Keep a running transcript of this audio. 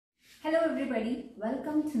Hello everybody,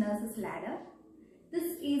 welcome to Nurses Ladder.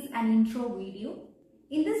 This is an intro video.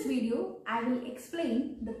 In this video, I will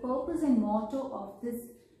explain the purpose and motto of this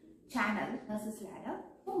channel, Nurses Ladder.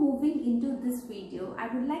 Before moving into this video,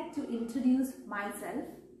 I would like to introduce myself.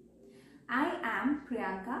 I am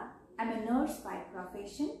Priyanka. I'm a nurse by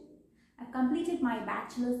profession. I've completed my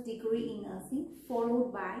bachelor's degree in nursing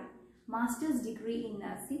followed by master's degree in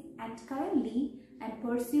nursing, and currently I'm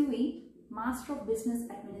pursuing Master of Business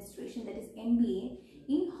Administration, that is MBA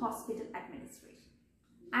in Hospital Administration.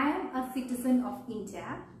 I am a citizen of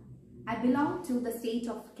India. I belong to the state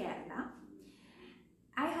of Kerala.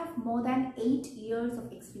 I have more than 8 years of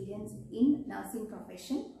experience in nursing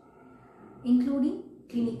profession, including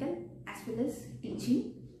clinical as well as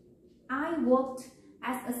teaching. I worked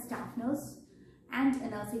as a staff nurse and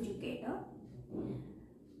a nurse educator.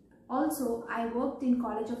 Also, I worked in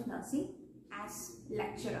College of Nursing as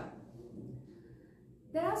lecturer.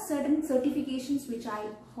 There are certain certifications which I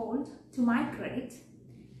hold to my credit.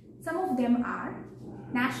 Some of them are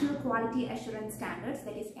National Quality Assurance Standards,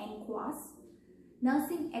 that is NQAS,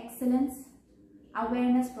 Nursing Excellence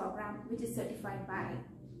Awareness Program, which is certified by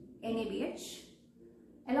NABH.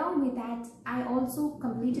 Along with that, I also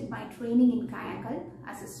completed my training in Kayakalp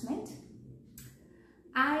assessment.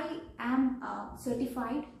 I am a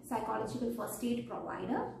certified psychological first aid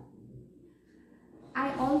provider.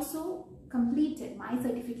 I also completed my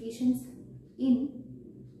certifications in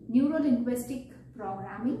neuro-linguistic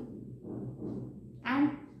programming,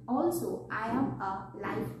 and also I am a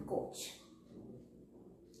life coach.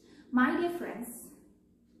 My dear friends,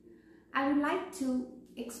 I would like to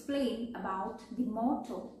explain about the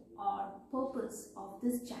motto or purpose of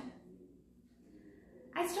this channel.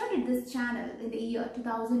 I started this channel in the year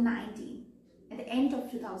 2019, at the end of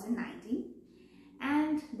 2019,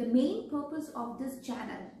 and the main purpose of this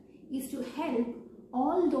channel is to help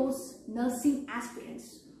all those nursing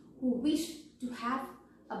aspirants who wish to have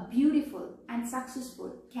a beautiful and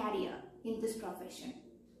successful career in this profession.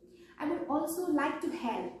 I would also like to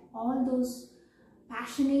help all those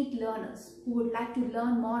passionate learners who would like to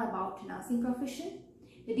learn more about nursing profession,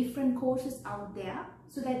 the different courses out there,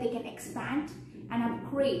 so that they can expand and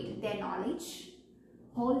upgrade their knowledge,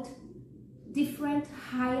 hold different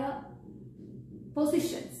higher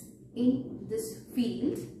positions in this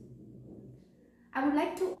field. I would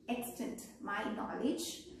like to extend my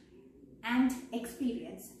knowledge and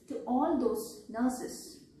experience to all those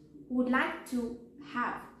nurses who would like to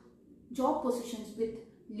have job positions with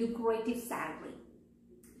lucrative salary.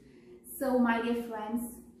 So my dear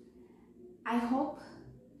friends, I hope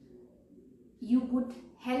you would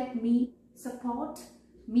help me, support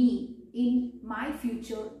me in my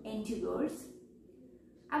future endeavors.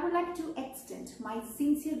 I would like to extend my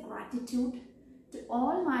sincere gratitude to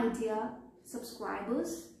all my dear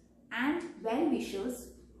subscribers and well-wishers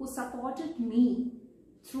who supported me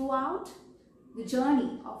throughout the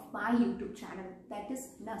journey of my YouTube channel, that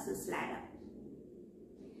is Nurses Ladder.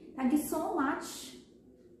 Thank you so much.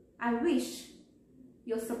 I wish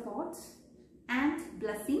your support and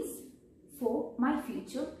blessings for my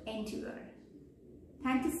future endeavor.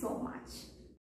 Thank you so much.